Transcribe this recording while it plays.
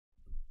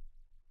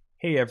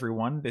Hey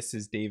everyone, this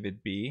is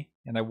David B,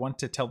 and I want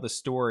to tell the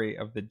story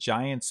of the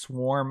giant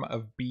swarm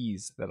of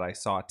bees that I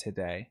saw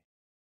today.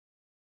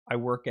 I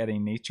work at a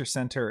nature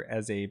center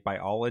as a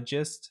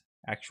biologist.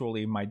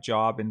 Actually, my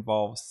job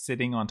involves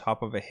sitting on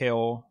top of a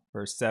hill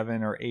for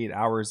 7 or 8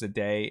 hours a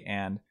day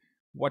and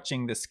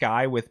watching the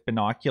sky with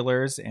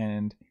binoculars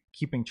and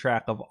keeping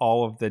track of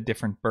all of the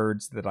different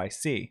birds that I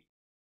see.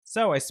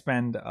 So I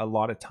spend a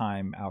lot of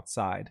time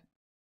outside.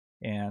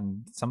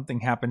 And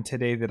something happened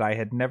today that I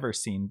had never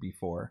seen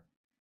before.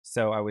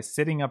 So I was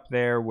sitting up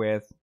there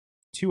with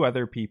two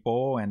other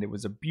people, and it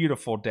was a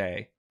beautiful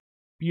day.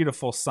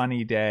 Beautiful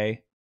sunny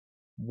day,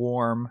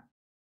 warm,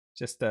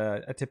 just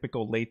a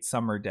typical late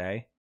summer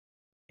day.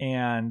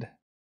 And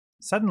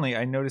suddenly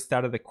I noticed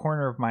out of the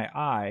corner of my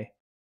eye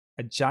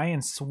a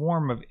giant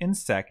swarm of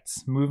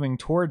insects moving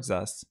towards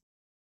us,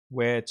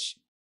 which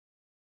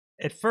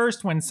at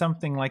first, when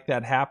something like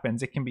that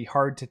happens, it can be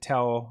hard to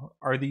tell,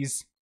 are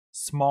these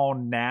small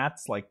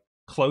gnats like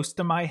close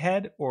to my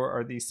head, or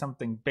are these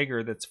something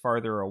bigger that's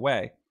farther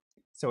away?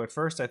 So at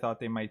first I thought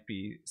they might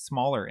be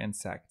smaller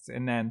insects.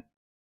 And then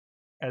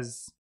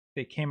as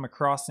they came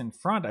across in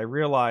front, I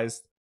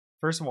realized,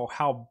 first of all,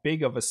 how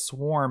big of a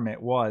swarm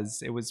it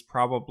was. It was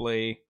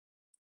probably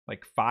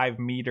like 5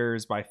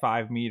 meters by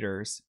 5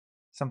 meters,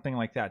 something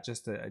like that,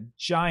 just a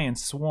giant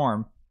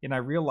swarm. And I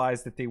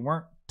realized that they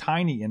weren't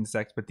tiny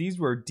insects, but these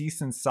were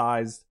decent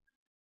sized,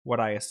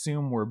 what I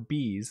assume were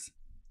bees.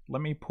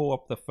 Let me pull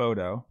up the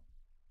photo.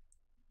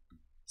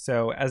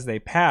 So as they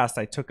passed,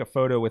 I took a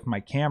photo with my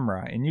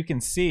camera, and you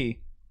can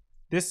see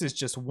this is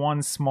just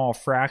one small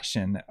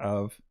fraction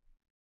of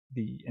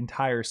the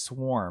entire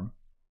swarm.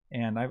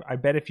 And I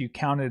bet if you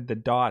counted the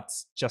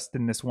dots just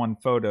in this one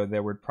photo,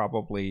 there would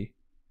probably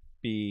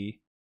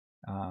be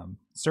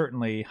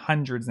certainly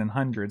hundreds and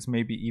hundreds,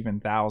 maybe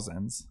even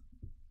thousands.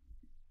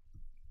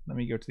 Let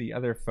me go to the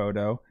other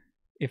photo.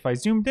 If I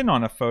zoomed in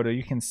on a photo,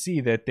 you can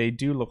see that they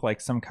do look like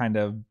some kind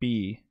of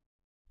bee.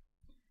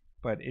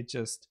 But it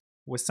just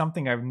was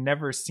something I've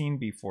never seen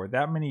before.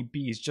 That many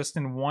bees just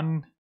in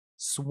one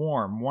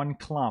swarm, one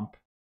clump,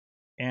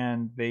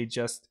 and they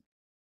just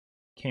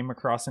came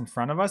across in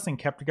front of us and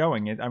kept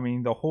going. I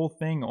mean, the whole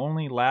thing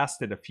only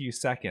lasted a few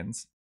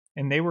seconds,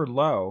 and they were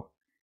low.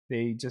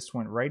 They just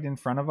went right in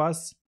front of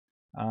us.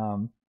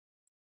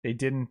 They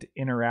didn't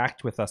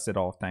interact with us at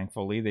all,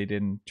 thankfully. They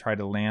didn't try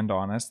to land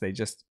on us. They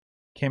just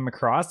came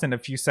across, and a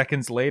few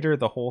seconds later,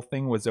 the whole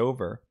thing was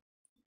over.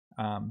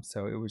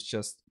 So it was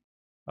just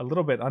a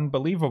little bit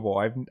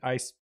unbelievable.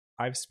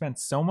 I've spent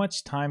so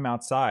much time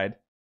outside,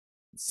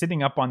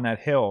 sitting up on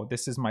that hill.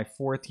 This is my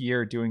 4th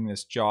year doing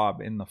this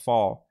job in the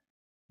fall,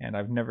 and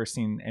I've never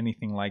seen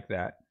anything like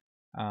that.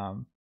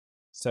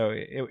 So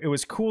it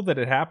was cool that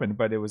it happened,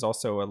 but it was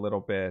also a little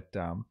bit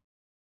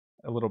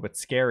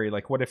scary.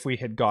 Like, what if we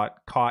had got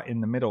caught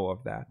in the middle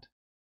of that?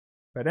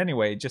 But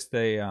anyway, just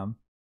a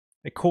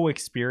cool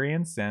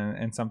experience,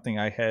 and something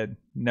I had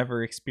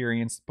never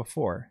experienced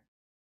before.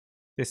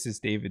 This is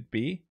David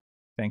B.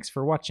 Thanks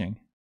for watching.